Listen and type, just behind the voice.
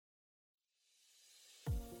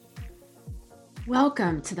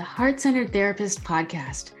Welcome to the Heart-Centered Therapist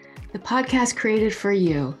Podcast, the podcast created for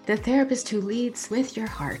you, the therapist who leads with your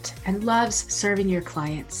heart and loves serving your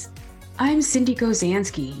clients. I'm Cindy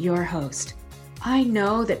Gozansky, your host. I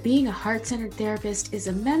know that being a heart-centered therapist is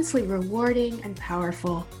immensely rewarding and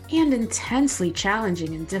powerful and intensely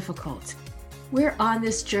challenging and difficult. We're on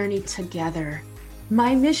this journey together.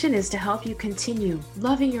 My mission is to help you continue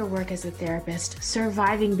loving your work as a therapist,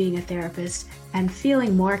 surviving being a therapist, and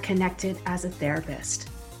feeling more connected as a therapist.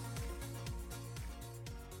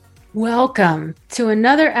 Welcome to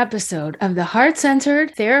another episode of the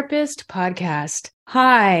Heart-Centered Therapist Podcast.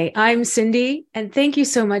 Hi, I'm Cindy, and thank you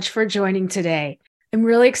so much for joining today. I'm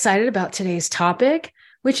really excited about today's topic,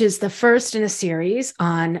 which is the first in a series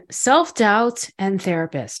on self-doubt and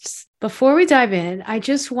therapists. Before we dive in, I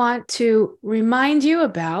just want to remind you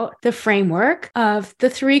about the framework of the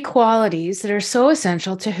three qualities that are so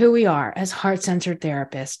essential to who we are as heart-centered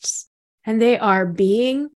therapists. And they are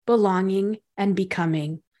being, belonging, and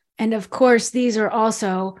becoming. And of course, these are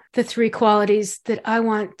also the three qualities that I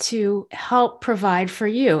want to help provide for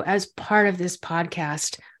you as part of this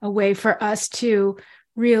podcast, a way for us to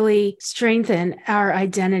really strengthen our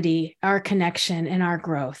identity, our connection, and our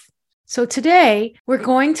growth. So today, we're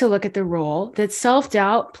going to look at the role that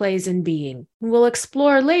self-doubt plays in being. We'll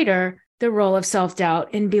explore later the role of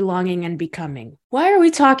self-doubt in belonging and becoming. Why are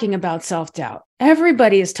we talking about self-doubt?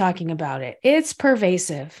 Everybody is talking about it. It's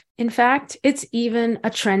pervasive. In fact, it's even a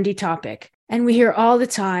trendy topic. And we hear all the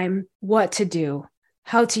time what to do,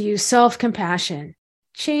 how to use self-compassion,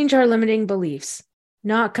 change our limiting beliefs,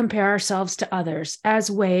 not compare ourselves to others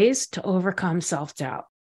as ways to overcome self-doubt.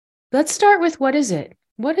 Let's start with what is it?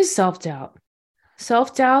 What is self-doubt?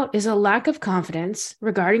 Self-doubt is a lack of confidence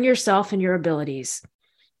regarding yourself and your abilities.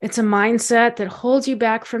 It's a mindset that holds you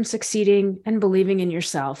back from succeeding and believing in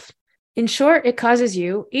yourself. In short, it causes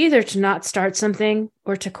you either to not start something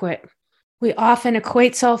or to quit. We often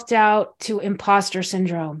equate self-doubt to imposter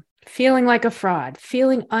syndrome, feeling like a fraud,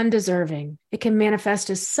 feeling undeserving. It can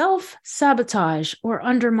manifest as self-sabotage or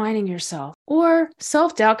undermining yourself. Or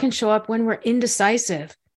self-doubt can show up when we're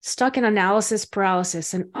indecisive, stuck in analysis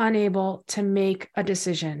paralysis, and unable to make a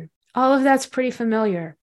decision. All of that's pretty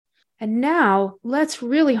familiar. And now let's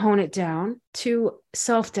really hone it down to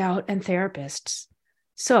self-doubt and therapists.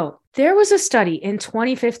 So there was a study in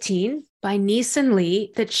 2015 by Neeson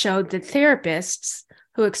Lee that showed that therapists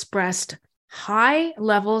who expressed high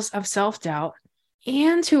levels of self-doubt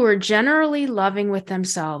and who were generally loving with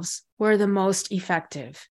themselves were the most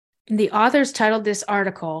effective. And the authors titled this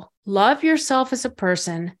article, "Love Yourself as a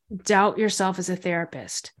Person, Doubt Yourself as a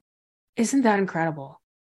Therapist." Isn't that incredible?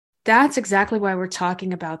 That's exactly why we're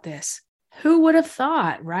talking about this. Who would have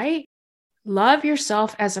thought, right? Love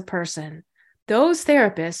yourself as a person. Those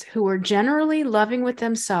therapists who were generally loving with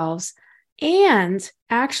themselves and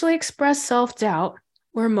actually express self-doubt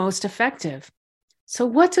were most effective. So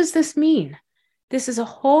what does this mean? This is a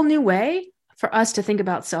whole new way for us to think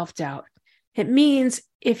about self-doubt. It means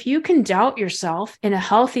if you can doubt yourself in a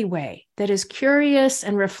healthy way that is curious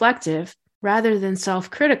and reflective rather than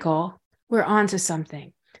self-critical, we're onto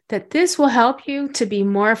something. That this will help you to be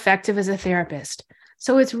more effective as a therapist.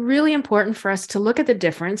 So it's really important for us to look at the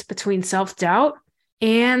difference between self-doubt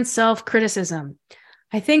and self-criticism.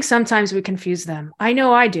 I think sometimes we confuse them. I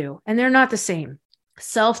know I do, and they're not the same.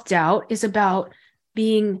 Self-doubt is about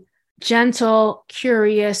being gentle,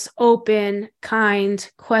 curious, open,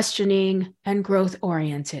 kind, questioning, and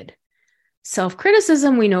growth-oriented.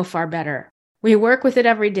 Self-criticism, we know far better. We work with it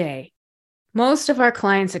every day. Most of our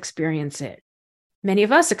clients experience it. Many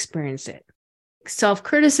of us experience it.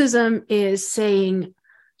 Self-criticism is saying,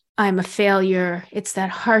 I'm a failure. It's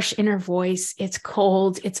that harsh inner voice. It's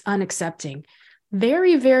cold. It's unaccepting.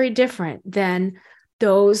 Very, very different than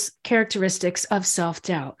those characteristics of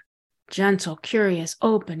self-doubt. Gentle, curious,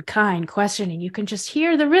 open, kind, questioning. You can just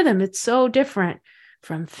hear the rhythm. It's so different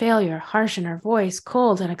from failure, harsh inner voice,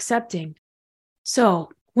 cold, unaccepting. So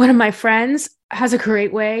one of my friends has a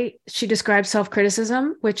great way. She describes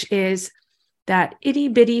self-criticism, which is that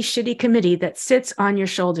itty-bitty shitty committee that sits on your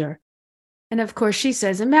shoulder. And of course, she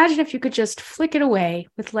says, imagine if you could just flick it away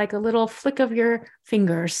with like a little flick of your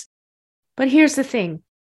fingers. But here's the thing.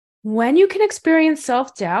 When you can experience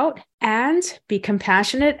self-doubt and be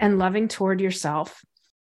compassionate and loving toward yourself,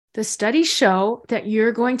 the studies show that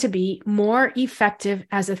you're going to be more effective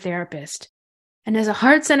as a therapist. And as a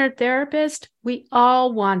heart-centered therapist, we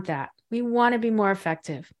all want that. We want to be more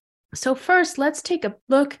effective. So first, let's take a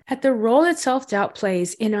look at the role that self-doubt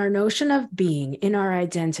plays in our notion of being, in our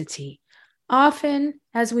identity. Often,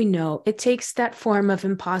 as we know, it takes that form of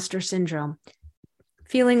imposter syndrome,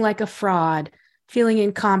 feeling like a fraud, feeling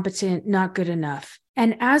incompetent, not good enough.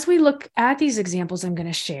 And as we look at these examples I'm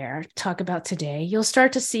going to talk about today, you'll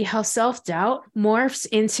start to see how self-doubt morphs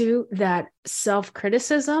into that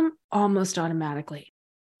self-criticism almost automatically.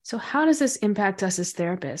 So how does this impact us as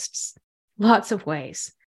therapists? Lots of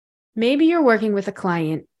ways. Maybe you're working with a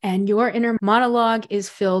client and your inner monologue is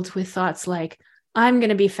filled with thoughts like, I'm going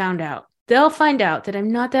to be found out. They'll find out that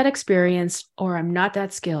I'm not that experienced or I'm not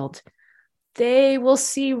that skilled. They will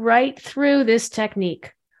see right through this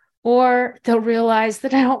technique, or they'll realize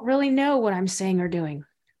that I don't really know what I'm saying or doing.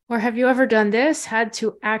 Or have you ever done this, had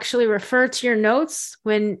to actually refer to your notes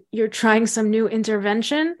when you're trying some new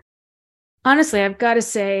intervention? Honestly, I've got to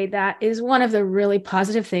say that is one of the really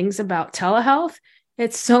positive things about telehealth.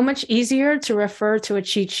 It's so much easier to refer to a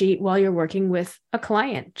cheat sheet while you're working with a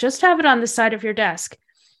client. Just have it on the side of your desk.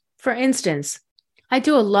 For instance, I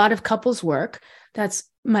do a lot of couples work. That's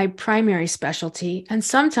my primary specialty. And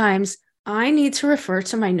sometimes I need to refer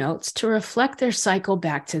to my notes to reflect their cycle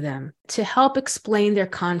back to them, to help explain their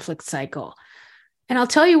conflict cycle. And I'll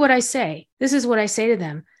tell you what I say. This is what I say to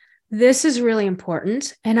them. This is really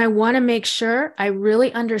important, and I want to make sure I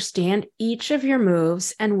really understand each of your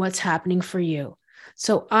moves and what's happening for you,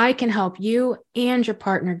 so I can help you and your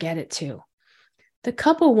partner get it too. The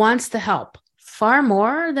couple wants the help far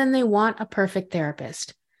more than they want a perfect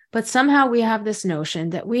therapist, but somehow we have this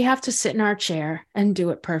notion that we have to sit in our chair and do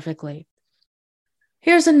it perfectly.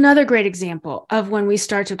 Here's another great example of when we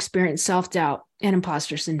start to experience self-doubt and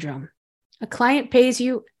imposter syndrome. A client pays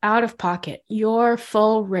you out of pocket, your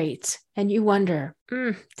full rate, and you wonder,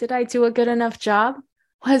 did I do a good enough job?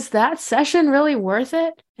 Was that session really worth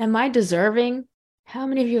it? Am I deserving? How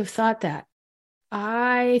many of you have thought that?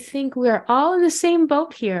 I think we're all in the same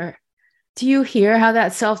boat here. Do you hear how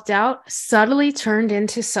that self-doubt subtly turned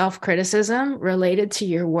into self-criticism related to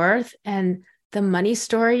your worth and the money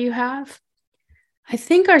story you have? I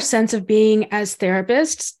think our sense of being as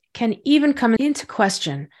therapists can even come into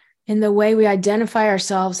question in the way we identify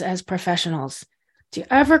ourselves as professionals. Do you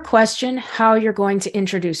ever question how you're going to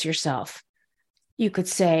introduce yourself? You could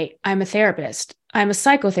say, I'm a therapist, I'm a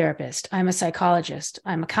psychotherapist, I'm a psychologist,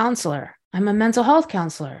 I'm a counselor, I'm a mental health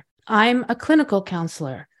counselor, I'm a clinical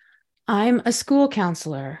counselor, I'm a school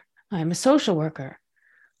counselor, I'm a social worker,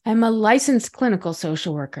 I'm a licensed clinical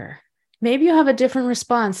social worker. Maybe you have a different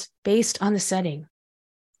response based on the setting.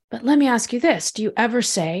 But let me ask you this. Do you ever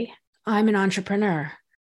say, I'm an entrepreneur,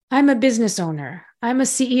 I'm a business owner, I'm a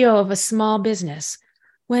CEO of a small business,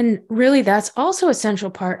 when really that's also a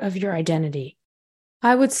central part of your identity?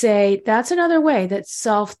 I would say that's another way that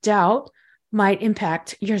self-doubt might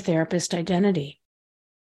impact your therapist identity.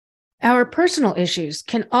 Our personal issues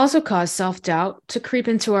can also cause self-doubt to creep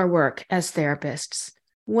into our work as therapists.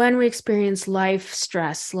 When we experience life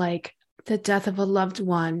stress like the death of a loved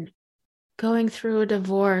one, going through a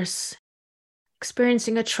divorce,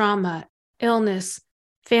 experiencing a trauma, illness,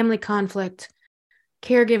 family conflict,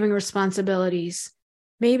 caregiving responsibilities.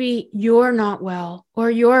 Maybe you're not well, or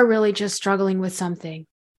you're really just struggling with something,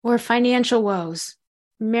 or financial woes,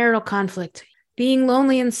 marital conflict, being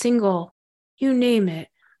lonely and single, you name it.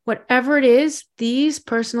 Whatever it is, these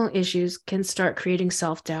personal issues can start creating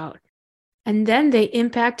self-doubt, and then they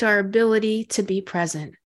impact our ability to be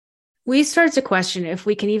present. We start to question if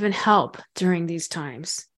we can even help during these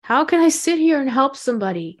times. How can I sit here and help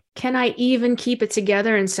somebody? Can I even keep it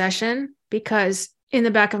together in session? Because in the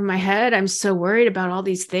back of my head, I'm so worried about all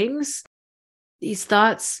these things. These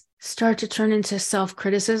thoughts start to turn into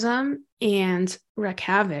self-criticism and wreak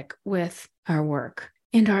havoc with our work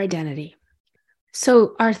and our identity.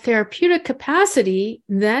 So our therapeutic capacity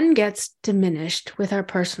then gets diminished with our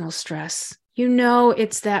personal stress. You know,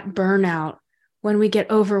 it's that burnout when we get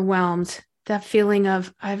overwhelmed, that feeling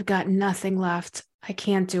of, I've got nothing left. I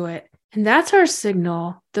can't do it. And that's our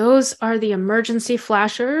signal. Those are the emergency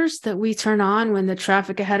flashers that we turn on when the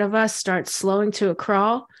traffic ahead of us starts slowing to a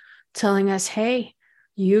crawl, telling us, hey,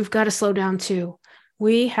 you've got to slow down too.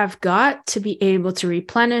 We have got to be able to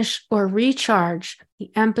replenish or recharge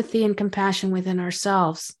the empathy and compassion within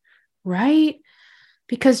ourselves, right?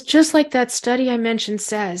 Because just like that study I mentioned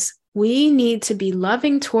says, we need to be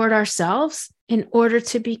loving toward ourselves in order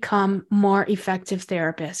to become more effective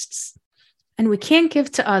therapists. And we can't give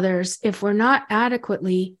to others if we're not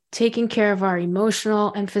adequately taking care of our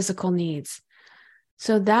emotional and physical needs.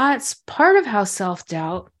 So that's part of how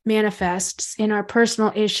self-doubt manifests in our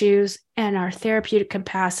personal issues and our therapeutic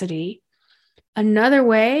capacity. Another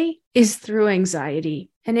way is through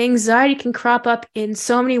anxiety. And anxiety can crop up in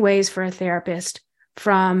so many ways for a therapist,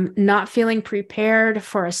 from not feeling prepared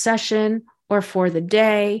for a session or for the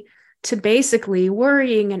day, to basically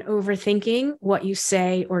worrying and overthinking what you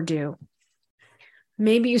say or do.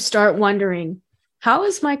 Maybe you start wondering, how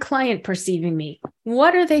is my client perceiving me?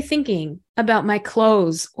 What are they thinking about my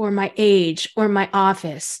clothes or my age or my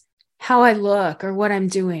office, how I look or what I'm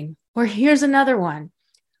doing? Or here's another one.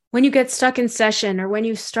 When you get stuck in session or when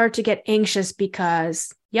you start to get anxious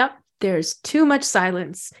because, there's too much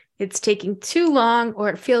silence, it's taking too long, or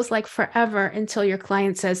it feels like forever until your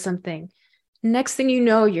client says something. Next thing you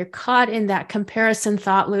know, you're caught in that comparison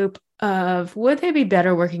thought loop of, would they be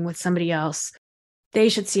better working with somebody else? They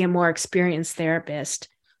should see a more experienced therapist.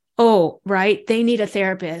 Oh, right, they need a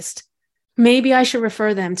therapist. Maybe I should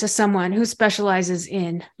refer them to someone who specializes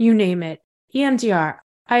in, you name it, EMDR,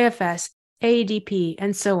 IFS, AEDP,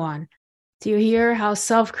 and so on. Do you hear how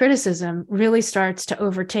self-criticism really starts to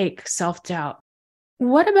overtake self-doubt?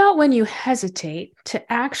 What about when you hesitate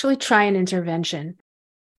to actually try an intervention?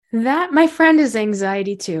 That, my friend, is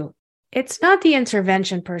anxiety too. It's not the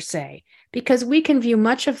intervention per se, because we can view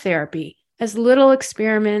much of therapy as little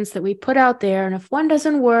experiments that we put out there, and if one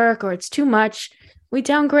doesn't work or it's too much, we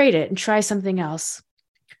downgrade it and try something else.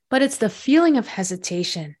 But it's the feeling of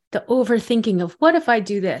hesitation, the overthinking of, what if I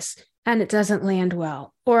do this and it doesn't land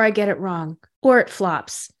well, or I get it wrong, or it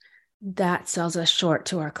flops, that sells us short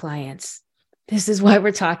to our clients. This is why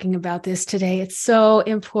we're talking about this today. It's so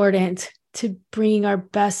important to bring our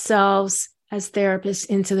best selves as therapists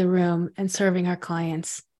into the room and serving our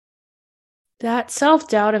clients. That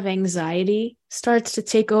self-doubt of anxiety starts to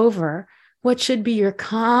take over what should be your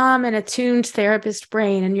calm and attuned therapist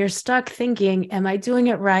brain, and you're stuck thinking, am I doing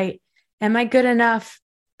it right? Am I good enough?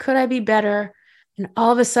 Could I be better? And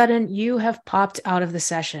all of a sudden, you have popped out of the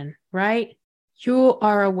session, right? You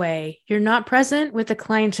are away. You're not present with the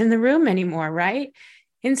client in the room anymore, right?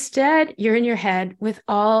 Instead, you're in your head with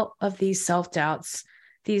all of these self-doubts,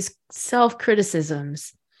 these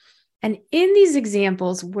self-criticisms. And in these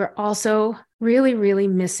examples, we're also really, really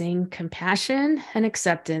missing compassion and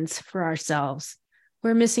acceptance for ourselves.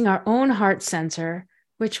 We're missing our own heart center,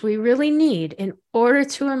 which we really need in order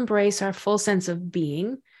to embrace our full sense of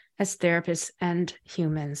being as therapists and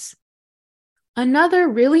humans. Another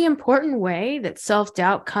really important way that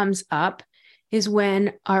self-doubt comes up is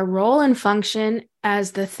when our role and function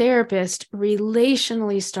as the therapist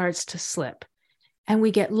relationally starts to slip, and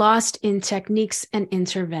we get lost in techniques and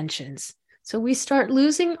interventions. So we start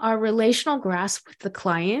losing our relational grasp with the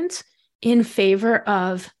client in favor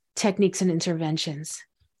of techniques and interventions.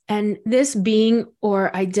 And this being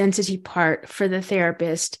or identity part for the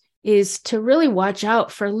therapist is to really watch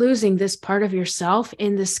out for losing this part of yourself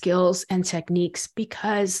in the skills and techniques,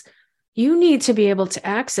 because you need to be able to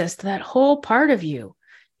access that whole part of you,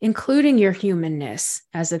 including your humanness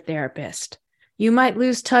as a therapist. You might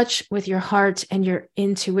lose touch with your heart and your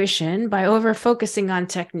intuition by over-focusing on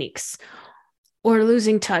techniques, or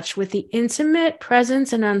losing touch with the intimate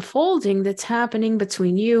presence and unfolding that's happening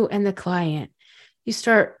between you and the client. You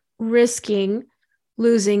start risking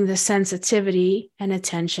losing the sensitivity and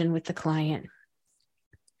attention with the client.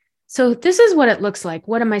 So this is what it looks like.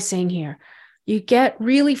 What am I saying here? You get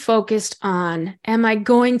really focused on, am I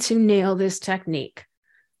going to nail this technique?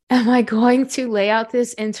 Am I going to lay out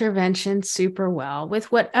this intervention super well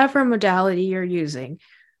with whatever modality you're using,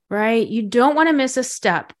 right? You don't want to miss a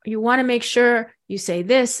step. You want to make sure you say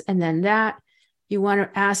this and then that. You want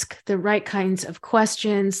to ask the right kinds of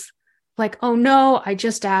questions. Like, oh no, I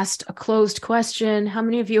just asked a closed question. How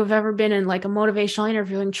many of you have ever been in like a motivational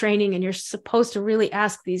interviewing training and you're supposed to really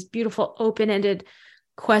ask these beautiful open-ended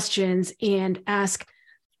questions and ask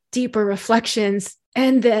deeper reflections,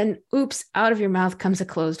 and then, oops, out of your mouth comes a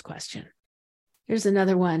closed question. Here's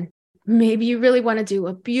another one. Maybe you really want to do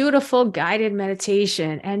a beautiful guided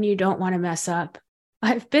meditation and you don't want to mess up.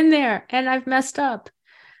 I've been there and I've messed up.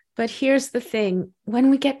 But here's the thing.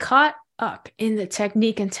 When we get caught up in the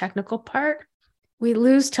technique and technical part, we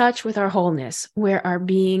lose touch with our wholeness, where our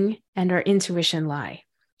being and our intuition lie.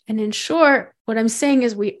 And in short, what I'm saying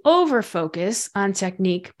is we over-focus on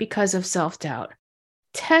technique because of self-doubt.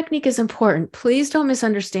 Technique is important. Please don't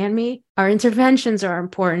misunderstand me. Our interventions are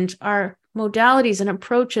important. Our modalities and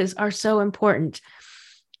approaches are so important.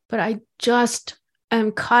 But I just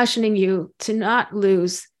am cautioning you to not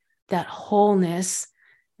lose that wholeness,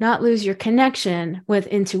 not lose your connection with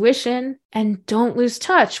intuition, and don't lose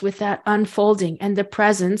touch with that unfolding and the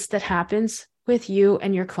presence that happens with you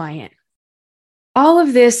and your client. All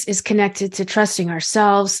of this is connected to trusting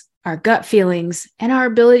ourselves, our gut feelings, and our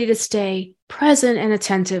ability to stay present and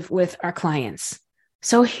attentive with our clients.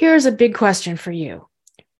 So here's a big question for you.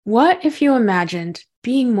 What if you imagined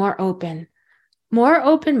being more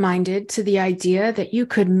open-minded to the idea that you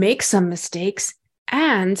could make some mistakes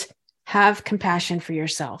and have compassion for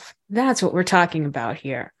yourself? That's what we're talking about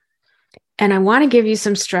here. And I want to give you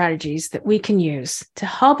some strategies that we can use to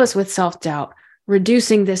help us with self-doubt,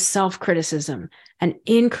 reducing this self-criticism, and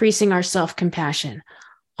increasing our self-compassion,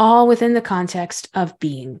 all within the context of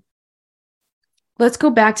being. Let's go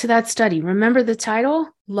back to that study. Remember the title?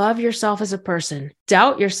 Love yourself as a person,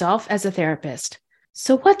 doubt yourself as a therapist.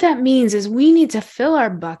 So what that means is we need to fill our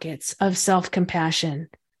buckets of self-compassion,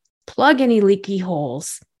 plug any leaky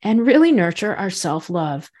holes, and really nurture our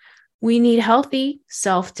self-love. We need healthy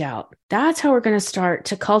self-doubt. That's how we're going to start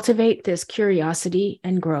to cultivate this curiosity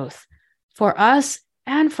and growth. For us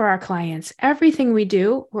and for our clients, everything we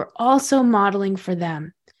do, we're also modeling for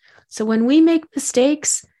them. So when we make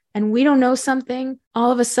mistakes and we don't know something,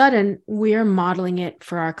 all of a sudden we're modeling it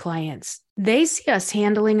for our clients. They see us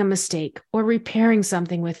handling a mistake or repairing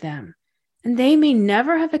something with them, and they may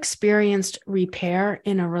never have experienced repair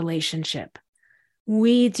in a relationship.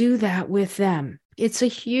 We do that with them. It's a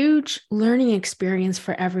huge learning experience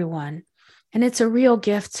for everyone, and it's a real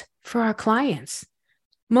gift for our clients.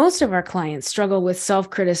 Most of our clients struggle with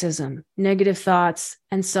self-criticism, negative thoughts,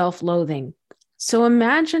 and self-loathing. So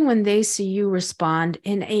imagine when they see you respond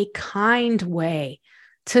in a kind way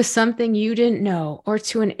to something you didn't know or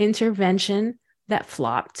to an intervention that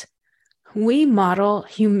flopped. We model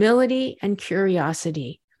humility and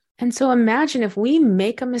curiosity. And so imagine if we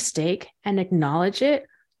make a mistake and acknowledge it,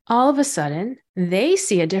 all of a sudden, they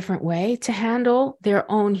see a different way to handle their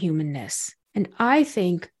own humanness. And I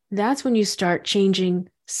think that's when you start changing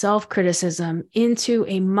self-criticism into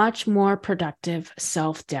a much more productive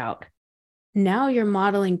self-doubt. Now you're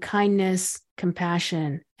modeling kindness,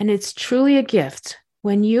 compassion, and it's truly a gift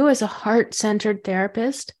when you, as a heart-centered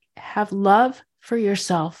therapist, have love for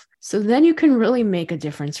yourself. So then you can really make a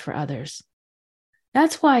difference for others.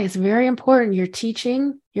 That's why it's very important you're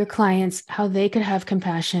teaching your clients how they could have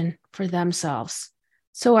compassion for themselves.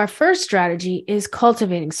 So our first strategy is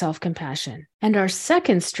cultivating self-compassion. And our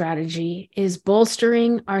second strategy is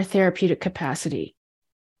bolstering our therapeutic capacity.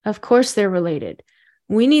 Of course, they're related.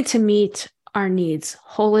 We need to meet our needs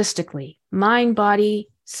holistically, mind, body,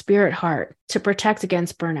 spirit, heart, to protect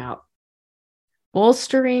against burnout.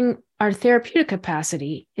 Bolstering our therapeutic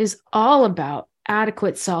capacity is all about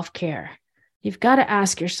adequate self-care. You've got to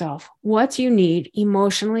ask yourself, what do you need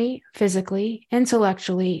emotionally, physically,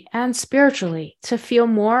 intellectually, and spiritually to feel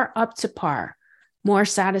more up to par, more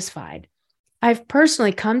satisfied? I've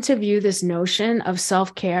personally come to view this notion of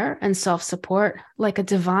self-care and self-support like a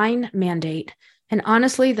divine mandate. And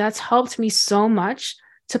honestly, that's helped me so much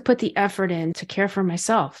to put the effort in to care for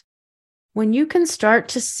myself. When you can start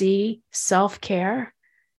to see self-care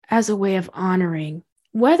as a way of honoring,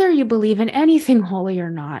 whether you believe in anything holy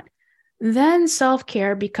or not, then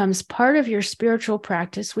self-care becomes part of your spiritual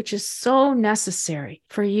practice, which is so necessary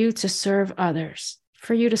for you to serve others,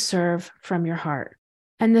 for you to serve from your heart.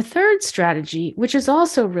 And the third strategy, which is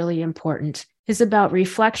also really important, is about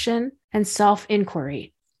reflection and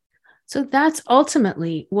self-inquiry. So that's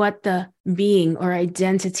ultimately what the being or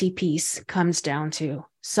identity piece comes down to.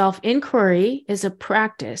 Self-inquiry is a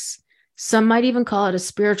practice. Some might even call it a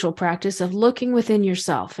spiritual practice of looking within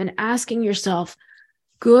yourself and asking yourself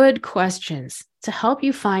good questions to help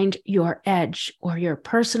you find your edge or your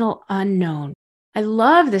personal unknown. I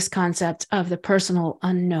love this concept of the personal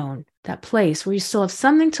unknown, that place where you still have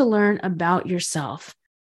something to learn about yourself.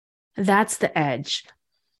 That's the edge.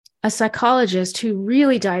 A psychologist who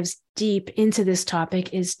really dives deep into this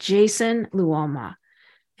topic is Jason Luoma.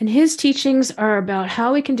 And his teachings are about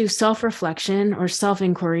how we can do self-reflection or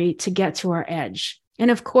self-inquiry to get to our edge.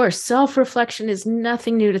 And of course, self-reflection is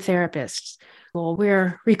nothing new to therapists. Well,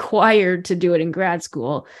 we're required to do it in grad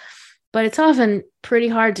school, but it's often pretty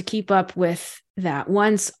hard to keep up with that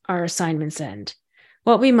once our assignments end.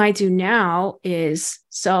 What we might do now is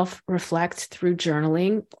self-reflect through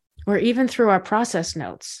journaling or even through our process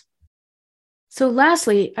notes. So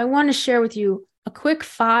lastly, I want to share with you a quick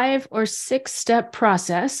 5 or 6 step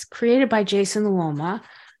process created by Jason Luoma,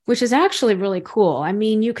 which is actually really cool. I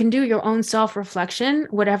mean, you can do your own self-reflection,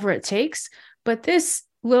 whatever it takes, but this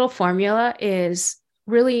little formula is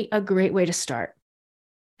really a great way to start.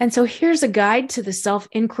 And so here's a guide to the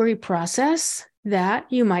self-inquiry process that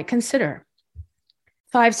you might consider.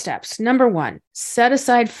 5 steps. Number 1, set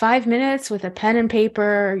aside 5 minutes with a pen and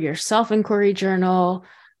paper, your self-inquiry journal,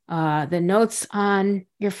 the notes on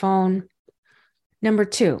your phone. Number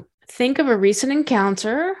 2, think of a recent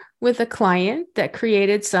encounter with a client that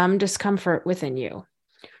created some discomfort within you.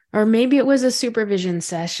 Or maybe it was a supervision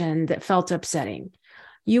session that felt upsetting.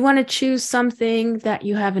 You want to choose something that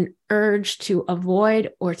you have an urge to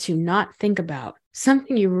avoid or to not think about,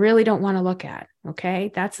 something you really don't want to look at,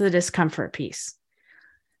 okay? That's the discomfort piece.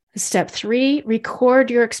 Step 3,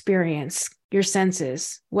 record your experience, your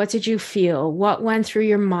senses. What did you feel? What went through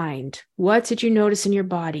your mind? What did you notice in your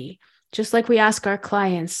body? Just like we ask our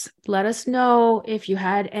clients, let us know if you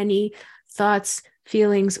had any thoughts,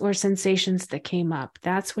 feelings, or sensations that came up.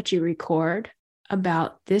 That's what you record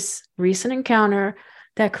about this recent encounter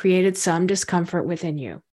that created some discomfort within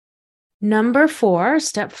you. Number 4,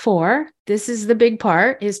 step 4, this is the big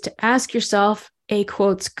part, is to ask yourself a,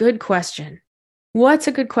 quotes, good question. What's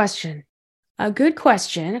a good question? A good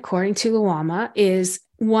question, according to Luoma, is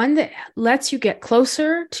one that lets you get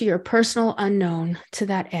closer to your personal unknown, to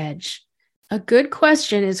that edge. A good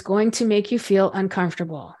question is going to make you feel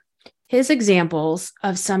uncomfortable. His examples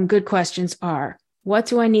of some good questions are, what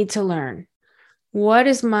do I need to learn? What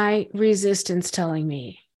is my resistance telling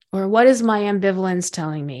me? Or what is my ambivalence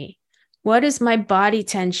telling me? What is my body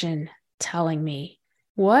tension telling me?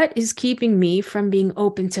 What is keeping me from being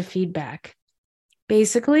open to feedback?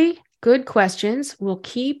 Basically, good questions will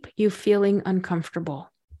keep you feeling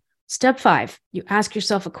uncomfortable. Step 5, you ask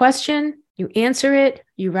yourself a question, you answer it,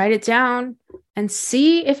 you write it down, and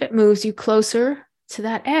see if it moves you closer to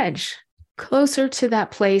that edge, closer to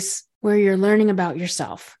that place where you're learning about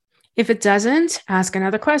yourself. If it doesn't, ask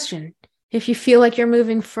another question. If you feel like you're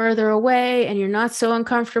moving further away and you're not so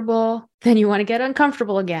uncomfortable, then you want to get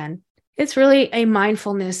uncomfortable again. It's really a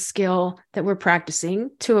mindfulness skill that we're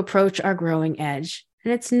practicing to approach our growing edge.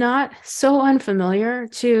 And it's not so unfamiliar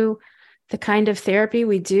to the kind of therapy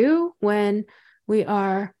we do when we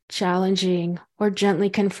are challenging or gently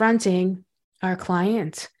confronting our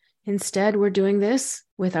client. Instead, we're doing this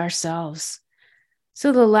with ourselves.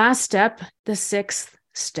 So the last step, the 6th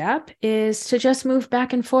step, is to just move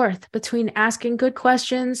back and forth between asking good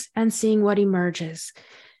questions and seeing what emerges.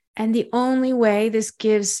 And the only way this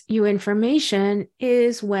gives you information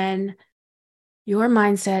is when your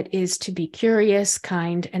mindset is to be curious,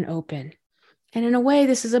 kind, and open. And in a way,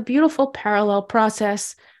 this is a beautiful parallel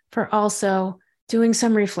process for also doing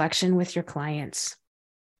some reflection with your clients.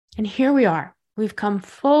 And here we are. We've come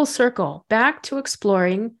full circle back to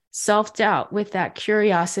exploring self-doubt with that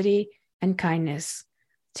curiosity and kindness,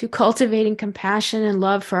 to cultivating compassion and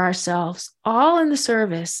love for ourselves, all in the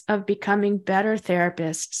service of becoming better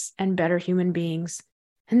therapists and better human beings.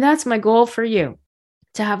 And that's my goal for you,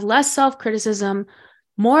 to have less self-criticism,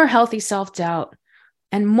 more healthy self-doubt,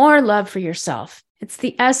 and more love for yourself. It's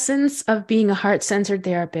the essence of being a heart-centered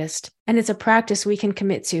therapist, and it's a practice we can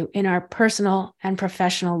commit to in our personal and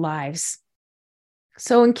professional lives.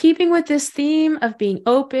 So in keeping with this theme of being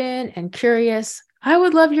open and curious, I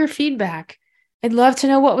would love your feedback. I'd love to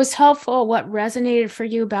know what was helpful, what resonated for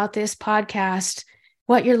you about this podcast,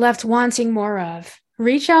 what you're left wanting more of.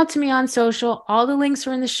 Reach out to me on social. All the links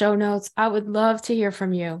are in the show notes. I would love to hear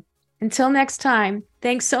from you. Until next time,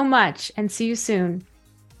 thanks so much and see you soon.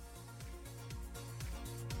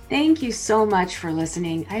 Thank you so much for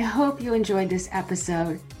listening. I hope you enjoyed this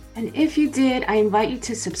episode. And if you did, I invite you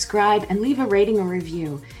to subscribe and leave a rating or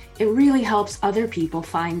review. It really helps other people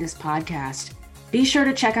find this podcast. Be sure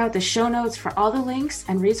to check out the show notes for all the links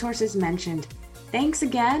and resources mentioned. Thanks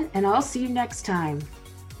again, and I'll see you next time.